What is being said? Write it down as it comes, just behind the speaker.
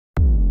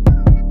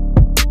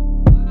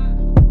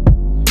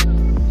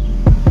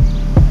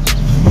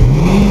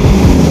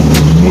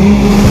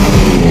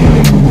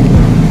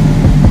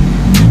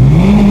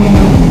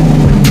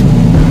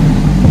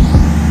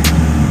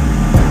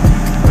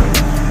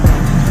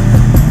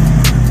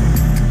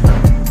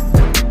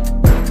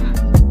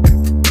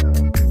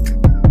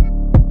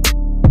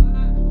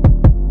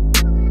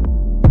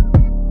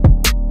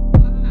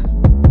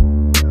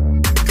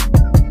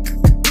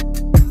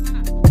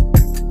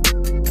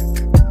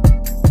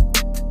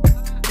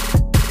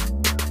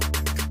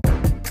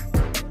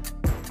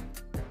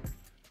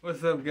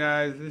What's up,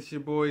 guys? It's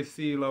your boy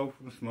CeeLo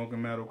from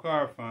Smoking Metal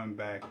Car Fun,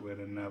 back with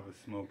another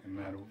Smoking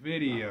Metal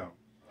video.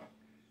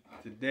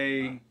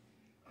 Today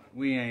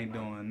we ain't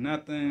doing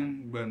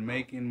nothing but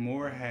making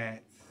more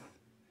hats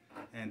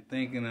and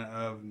thinking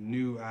of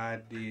new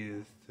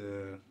ideas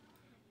to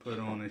put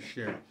on a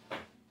shirt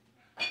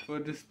for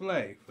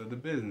display for the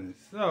business.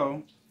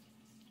 So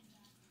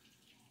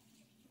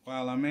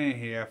while I'm in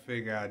here, I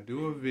figure I'd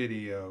do a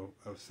video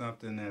of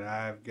something that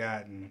I've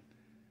gotten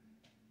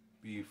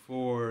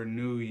before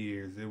New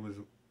Year's. It was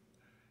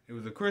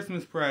a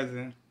Christmas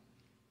present,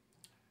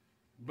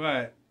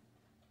 but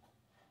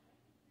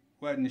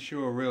wasn't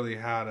sure really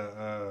how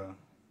to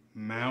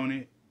mount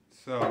it,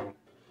 so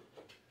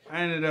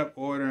I ended up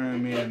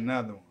ordering me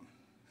another one.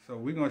 So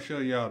we're gonna show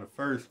y'all the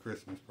first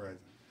Christmas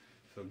present.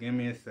 So give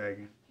me a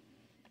second.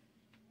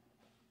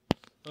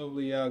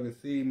 Hopefully y'all can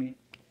see me.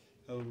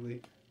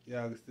 Hopefully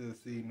y'all can still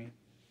see me.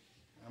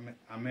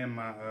 I'm in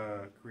my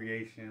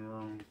creation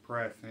room,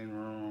 pressing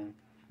room.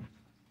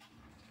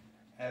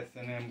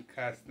 S&M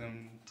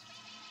custom,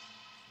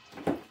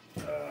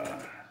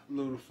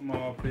 little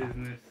small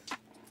business.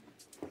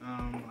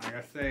 Like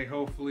I say,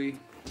 hopefully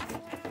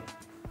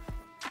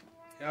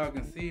y'all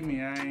can see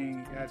me. I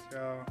ain't got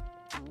y'all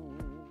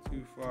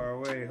too far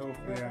away.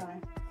 Hopefully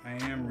I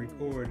am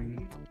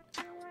recording.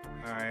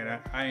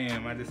 Alright, I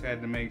am. I just had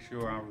to make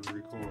sure I was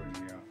recording,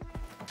 y'all.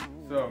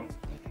 So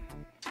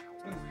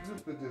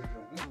let's put this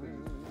down.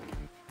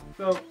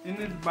 So in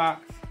this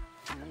box,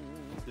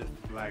 just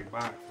a black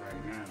box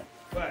right now.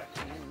 But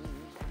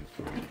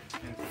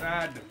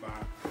inside the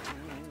box,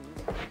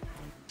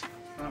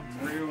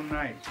 something real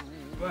nice.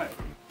 But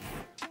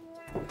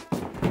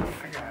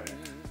I got it.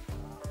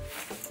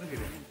 Look at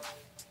it.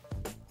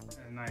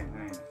 That's nice,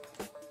 ain't it?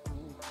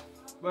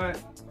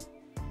 But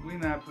we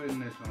not putting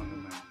this on the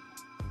map.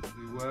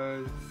 We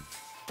was,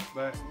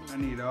 but I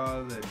need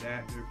all the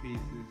adapter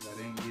pieces. I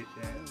didn't get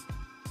that.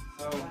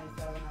 So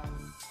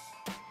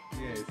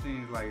yeah, it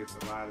seems like it's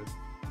a lot of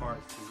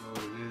parts to go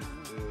to this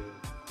to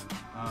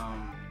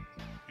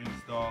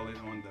install it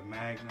on the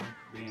Magnum,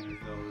 being as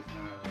though it's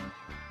not a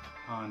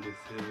Honda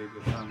Civic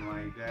or something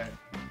like that.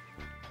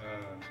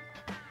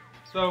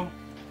 So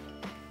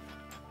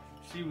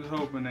she was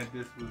hoping that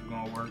this was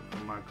gonna work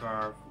for my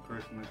car for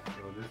Christmas,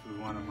 so this was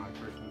one of my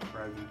Christmas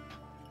presents.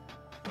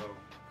 So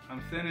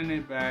I'm sending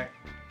it back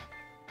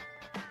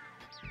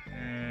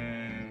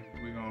and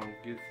we're gonna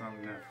get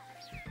something else.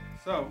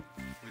 So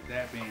with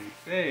that being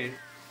said,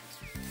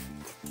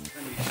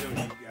 let me show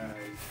you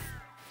guys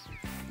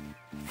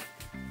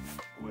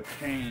what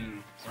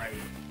came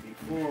right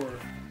before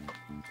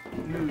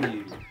New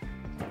Year's.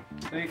 I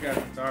think I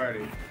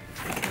started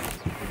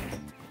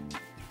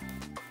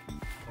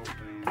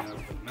opening up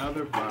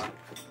another box,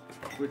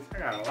 which I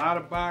got a lot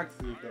of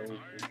boxes to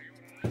open.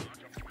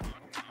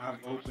 I've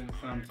opened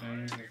some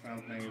things and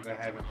some things I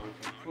haven't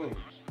opened fully.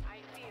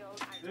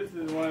 This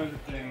is one of the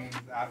things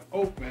I've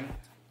opened,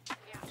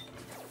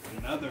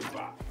 another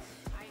box.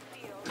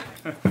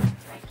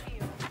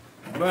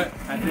 But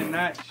I did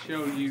not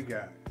show you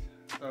guys.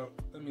 So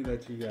let me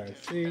let you guys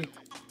see.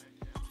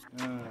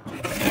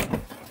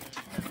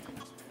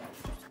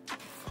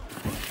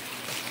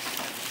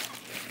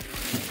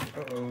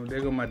 Uh-oh,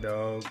 there go my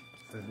dog.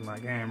 Since my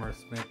camera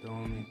spent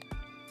on me.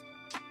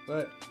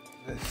 But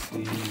let's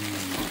see.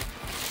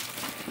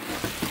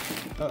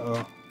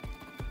 Uh-oh.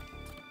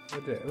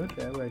 What's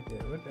that right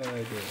there?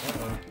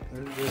 Uh-oh.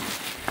 What's this?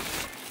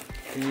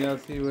 Can y'all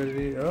see what it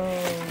is? Oh.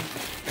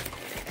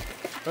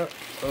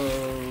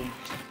 Uh-oh.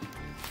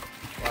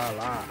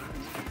 Voila.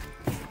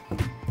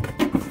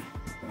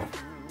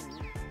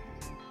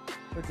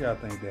 What y'all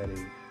think that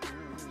is?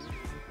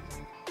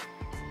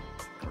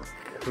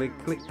 Click,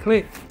 click,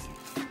 click.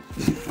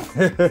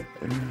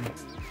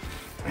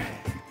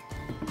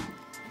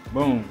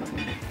 Boom.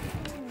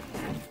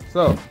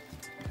 So,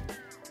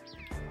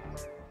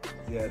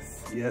 yes.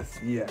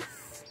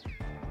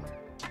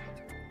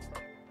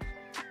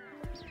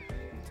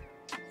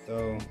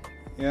 So,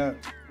 yeah,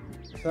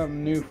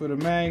 something new for the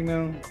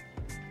Magnum.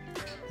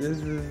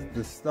 This is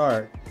the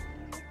start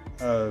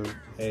of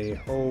a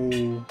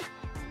whole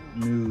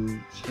new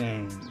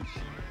change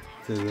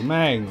to the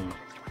Magnum.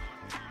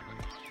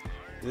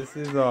 This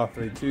is off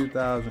a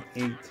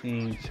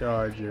 2018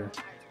 Charger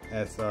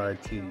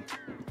SRT.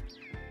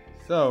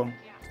 So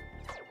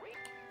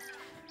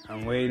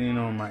I'm waiting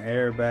on my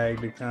airbag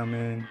to come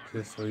in,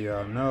 just so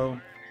y'all know.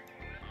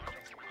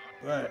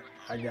 But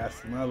I got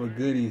some other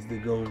goodies to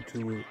go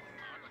to it.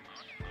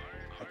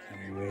 I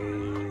can't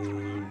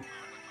wait.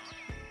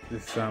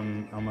 This is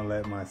something I'm gonna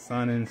let my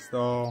son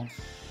install.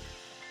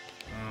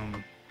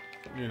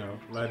 You know,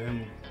 let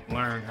him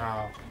learn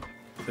how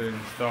to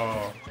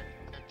install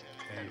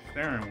a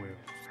steering wheel.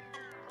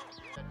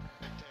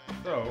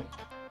 So,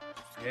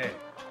 yeah.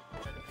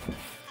 I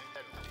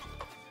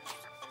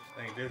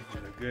think this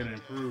is a good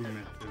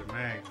improvement to the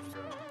Magnum,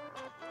 though.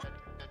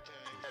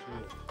 For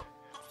sure.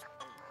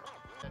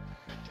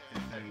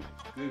 It's in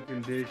good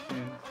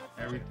condition.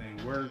 Everything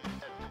works.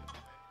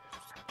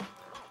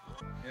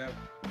 Yep.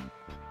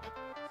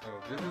 So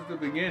this is the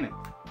beginning.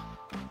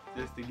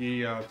 just to give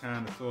y'all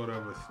kind of sort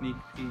of a sneak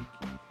peek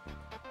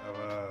of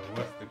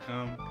what's to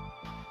come.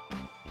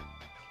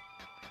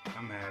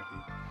 I'm happy.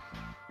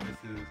 This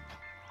is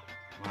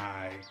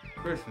my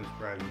Christmas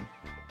present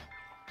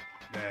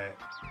that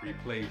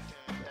replaced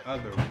the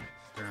other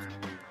steering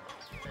wheel.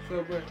 So,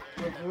 but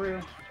for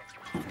real,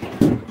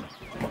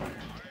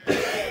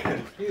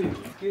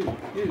 excuse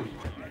me.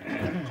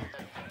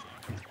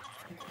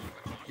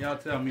 Y'all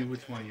tell me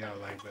which one y'all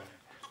like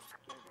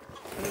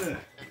better.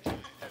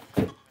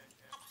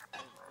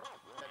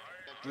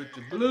 With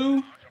the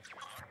blue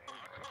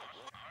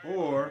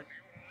or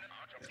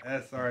the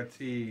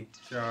SRT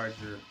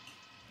Charger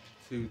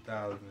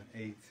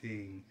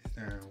 2018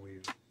 steering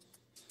wheel.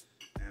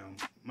 Now,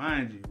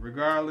 mind you,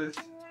 regardless,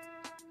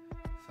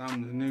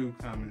 something's new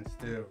coming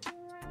still.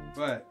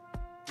 But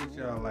what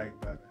y'all like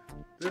better?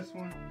 This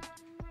one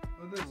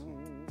or this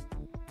one?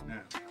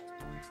 Now,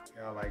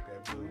 y'all like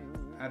that blue.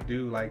 I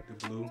do like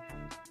the blue.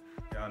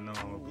 Y'all know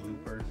I'm a blue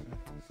person.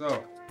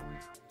 So,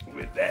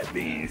 with that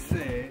being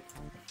said,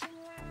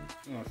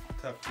 I'm gonna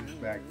tuck this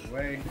back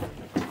away.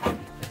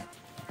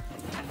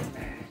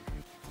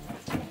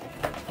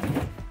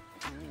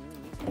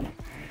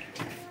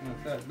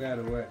 Tuck that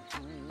away.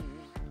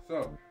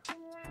 So,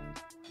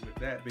 with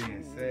that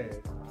being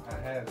said, I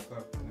have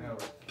something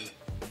else.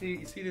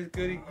 You see this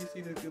goodie? You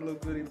see this good little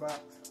goodie box?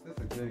 This is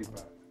a goodie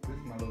box. This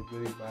is my little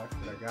goodie box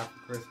that I got for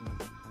Christmas.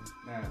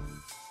 Now,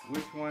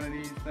 which one of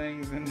these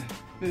things in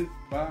this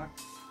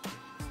box?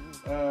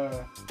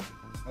 Oh,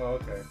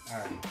 okay.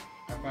 Alright.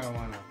 I found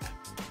one out.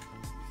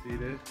 You see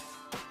this?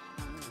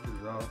 This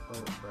is also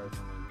a present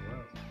as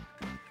well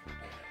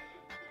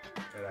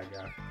that I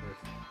got for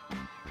Christmas.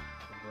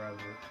 The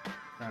brother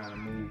trying to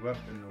move up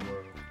in the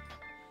world.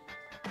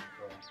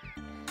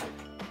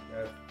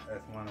 So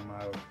that's one of my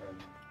other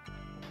presents.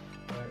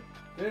 But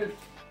this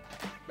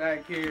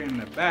back here in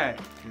the back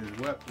is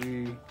what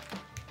we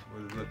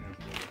was looking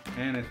for.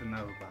 And it's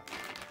another box.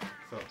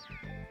 So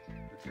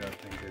what y'all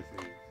think this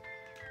is?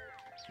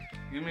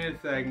 Give me a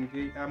second.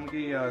 I'm gonna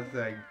give y'all a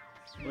second.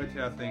 What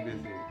y'all think this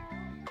is?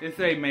 It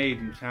say made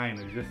in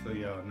China, just so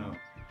y'all know.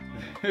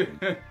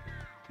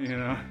 You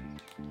know?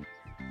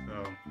 So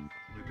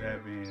with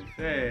that being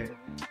said,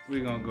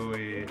 we're gonna go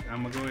ahead.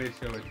 I'm gonna go ahead and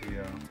show it to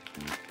y'all.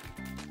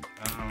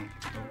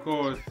 Of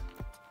course,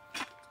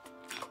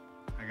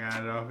 I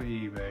got it off of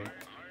eBay.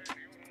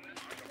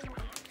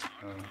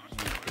 Let me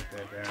put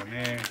that down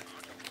there.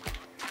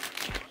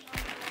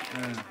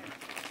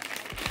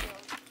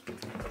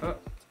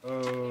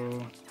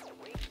 Uh-oh.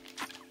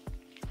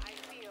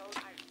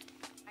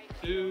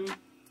 2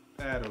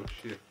 paddle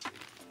shifters.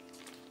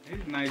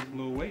 It's a nice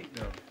little weight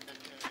though.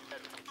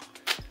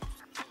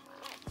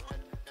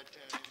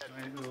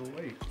 Nice little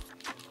weight.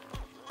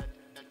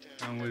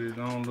 Come with his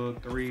own little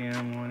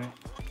 3M on it.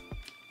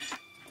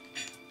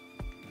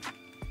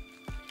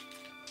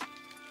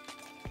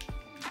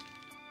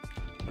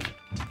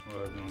 Well,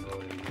 I was gonna go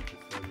ahead and get the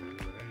scissors,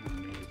 but I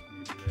didn't need to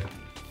do that.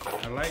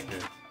 I like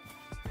this.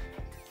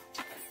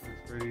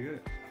 It's pretty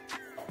good.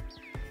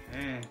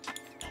 And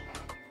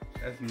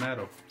that's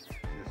metal,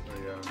 just so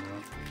y'all know.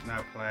 It's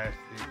not plastic.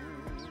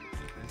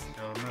 It's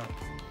sure enough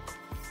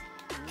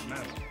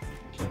metal.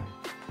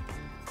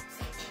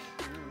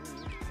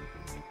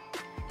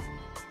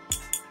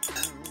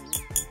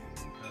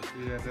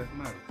 See that? That's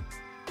metal.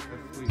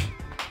 That's sweet.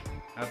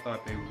 I thought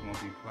they was gonna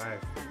be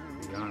plastic,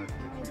 to be honest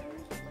with you.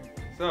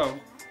 So,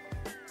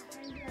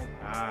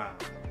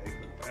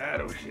 it's a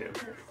paddle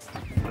shifter.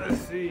 Let's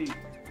see.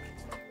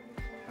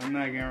 I'm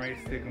not getting ready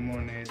to stick them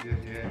on there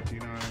just yet, you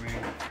know what I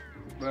mean?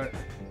 But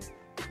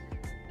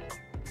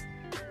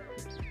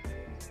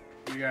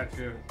you got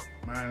your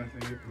minus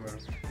and your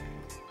plus,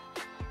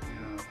 you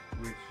know,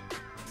 which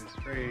is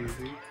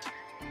crazy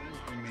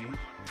to me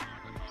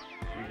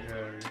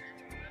because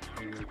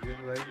it was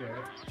just like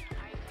that,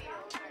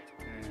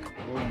 and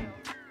boom,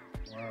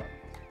 wow,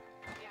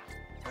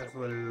 that's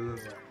what it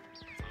looks like.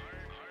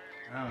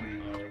 I don't even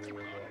know what it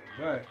looks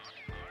like,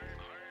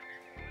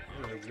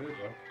 but it looks good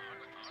though.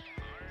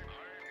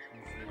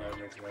 Let's see how it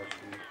looks like.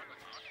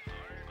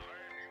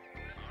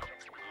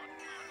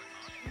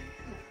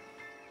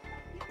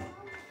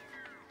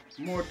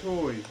 More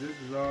toys. This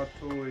is all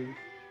toys.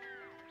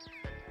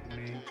 I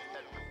mean,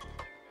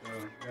 so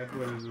that's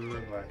what it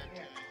looks like.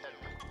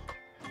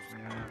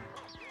 Yeah,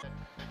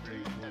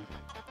 pretty cool.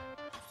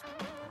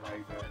 I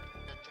like that.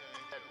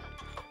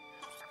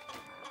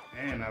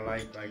 And I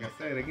like I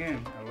said again,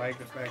 I like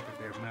the fact that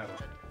they're metal.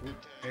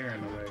 Oops, hair in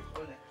the way.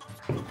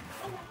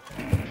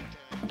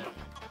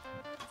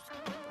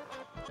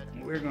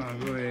 We're gonna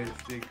go ahead and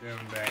stick them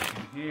back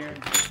in here.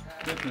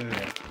 Listen to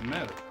that,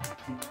 metal.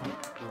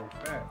 So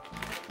fast.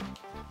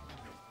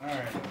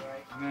 Alright,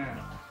 now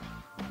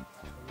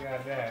we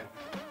got that.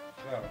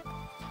 So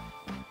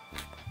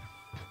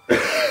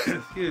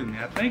excuse me,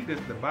 I think this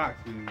is the box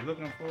we were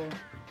looking for.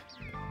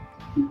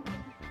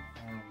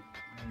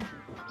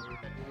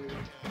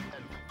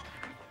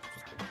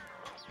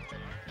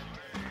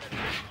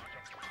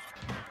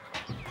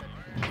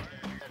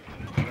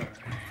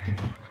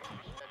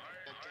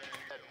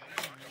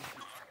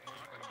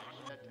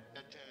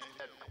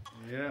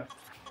 Yeah.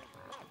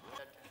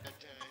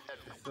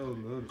 It's so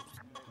little.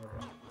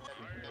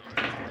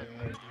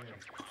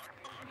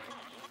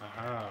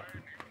 Aha.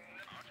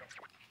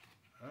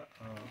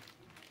 Uh-oh.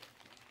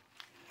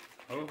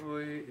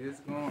 Hopefully it's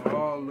gonna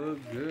all look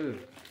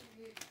good.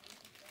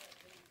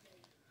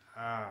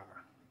 Ah.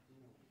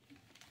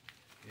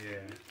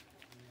 Yeah.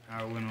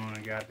 I went on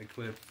and got the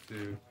clips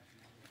too.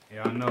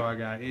 Y'all know I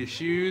got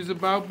issues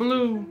about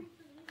blue.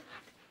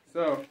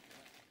 So,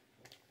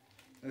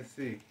 let's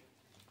see.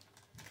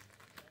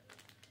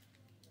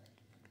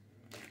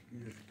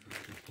 Just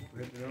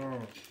flip it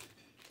on.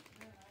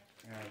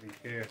 Gotta be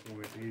careful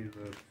with these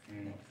little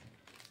things.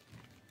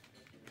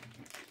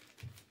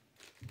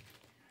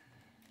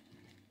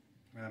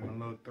 Got my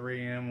little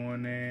 3M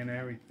on there and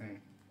everything.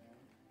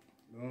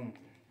 Boom.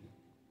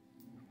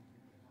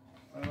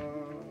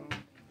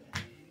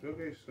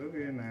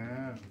 Sugar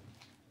now.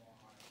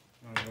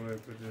 I'm gonna go ahead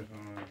and put this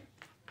on.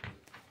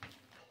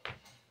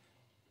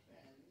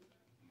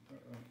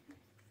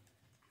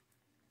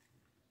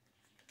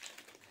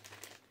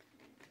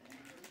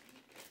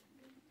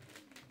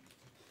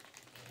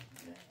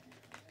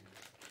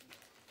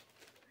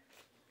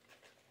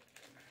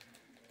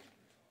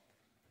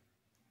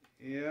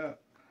 Yeah.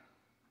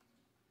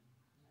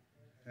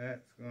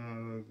 That's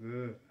gonna look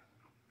good.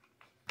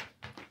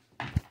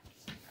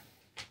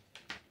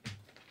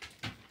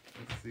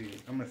 Let's see.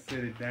 I'm gonna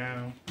sit it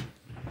down.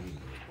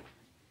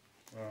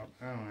 Well,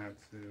 I don't have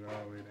to sit it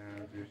all the way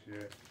down just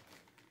yet.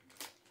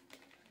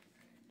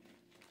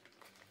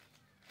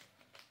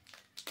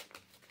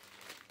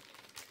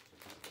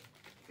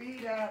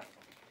 Feet up.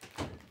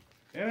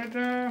 Dinner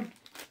time?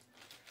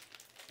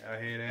 Y'all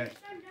hear that? It's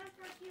been done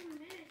for a few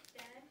minutes,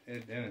 Dad.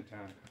 It's dinner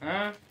time.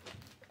 Huh?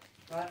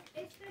 What?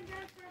 It's been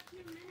done for a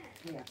few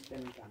minutes. Yeah, it's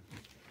been done.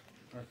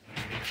 Okay.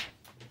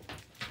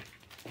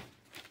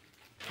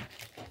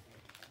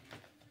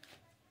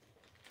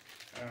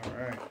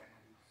 Alright.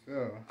 So,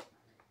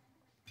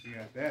 we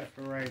got that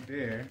for right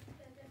there.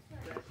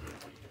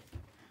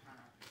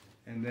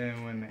 And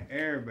then when the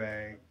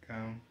airbag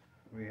comes,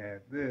 we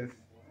have this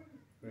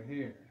for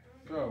here.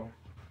 So,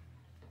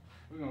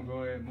 we're going to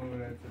go ahead and move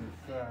that to the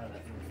side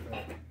for a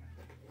second.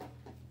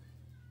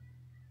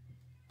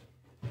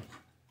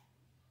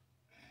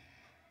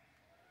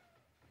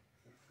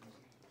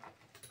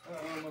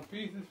 My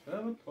pieces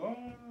fell apart.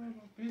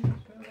 My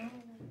pieces fell off.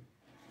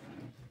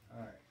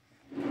 Alright.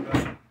 I'll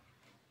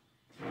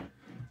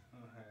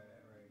have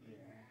that right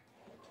there.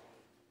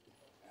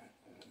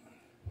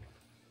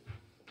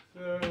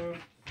 So,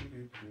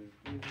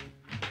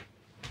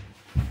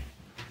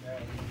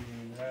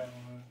 that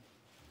one.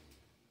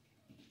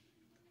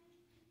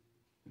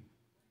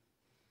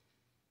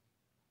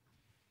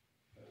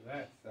 For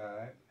that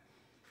side.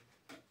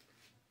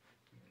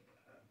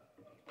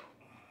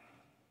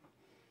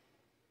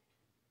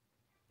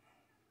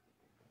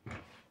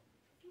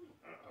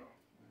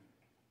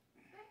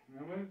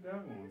 Now where's that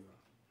one go?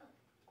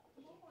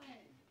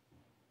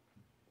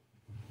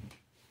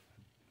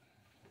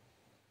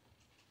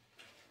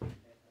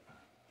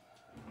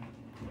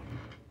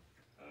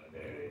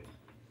 There it is.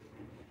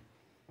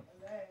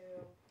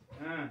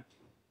 Hello.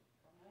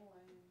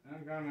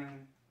 I'm gonna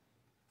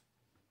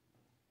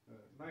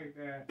like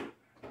that.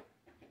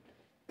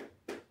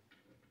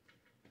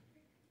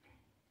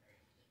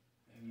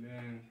 And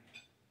then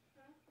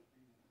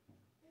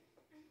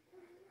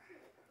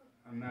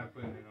I'm not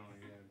putting it on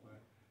yet, but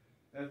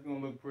that's gonna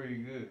look pretty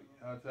good.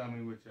 Y'all tell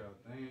me what y'all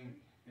think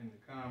in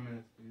the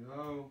comments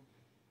below.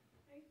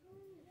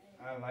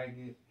 I like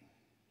it.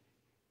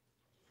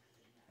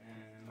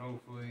 And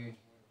hopefully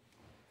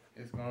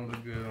it's gonna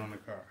look good on the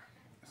car.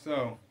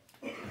 So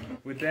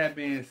with that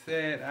being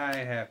said, I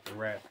have to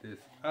wrap this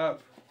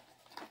up.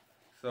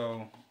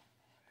 So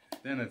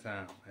it's dinner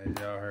time. As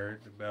y'all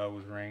heard, the bell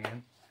was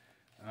ringing.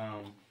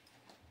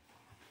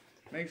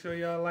 Make sure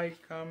y'all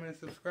like, comment,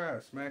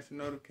 subscribe. Smash the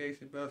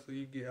notification bell so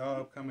you get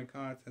all upcoming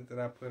content that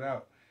I put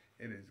out.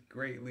 It is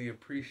greatly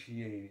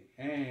appreciated.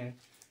 And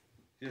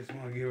just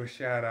want to give a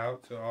shout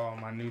out to all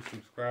my new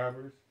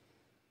subscribers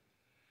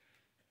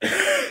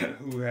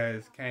who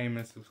has came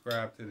and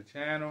subscribed to the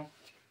channel.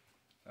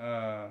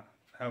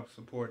 Help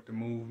support the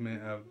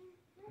movement of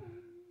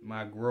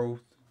my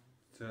growth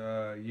to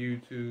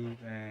YouTube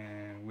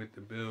and with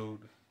the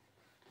build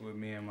with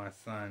me and my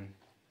son.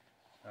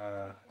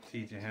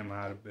 Teaching him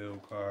how to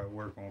build cars,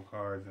 work on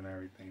cars and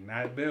everything.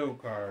 Not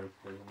build cars,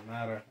 because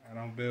I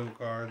don't build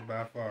cars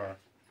by far.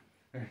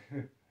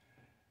 It's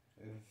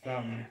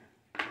something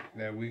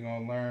that we're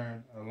going to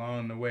learn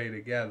along the way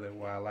together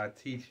while I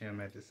teach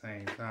him at the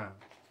same time.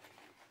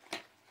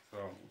 So,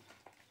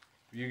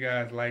 if you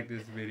guys like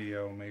this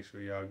video, make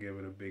sure y'all give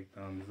it a big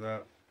thumbs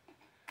up.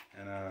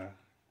 And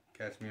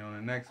catch me on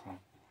the next one.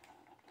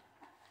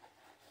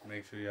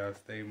 Make sure y'all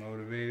stay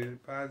motivated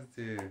and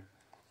positive.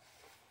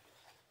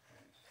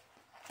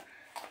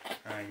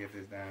 Try and get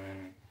this down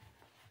in me.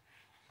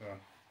 So,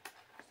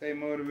 stay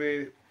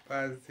motivated,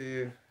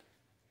 positive,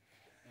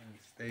 and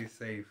stay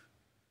safe,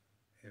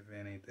 if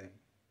anything,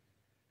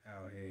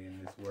 out here in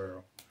this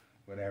world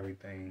with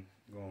everything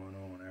going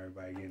on.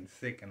 Everybody getting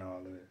sick and all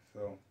of this.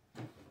 So,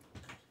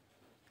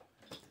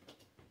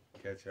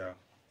 catch y'all.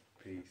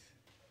 Peace.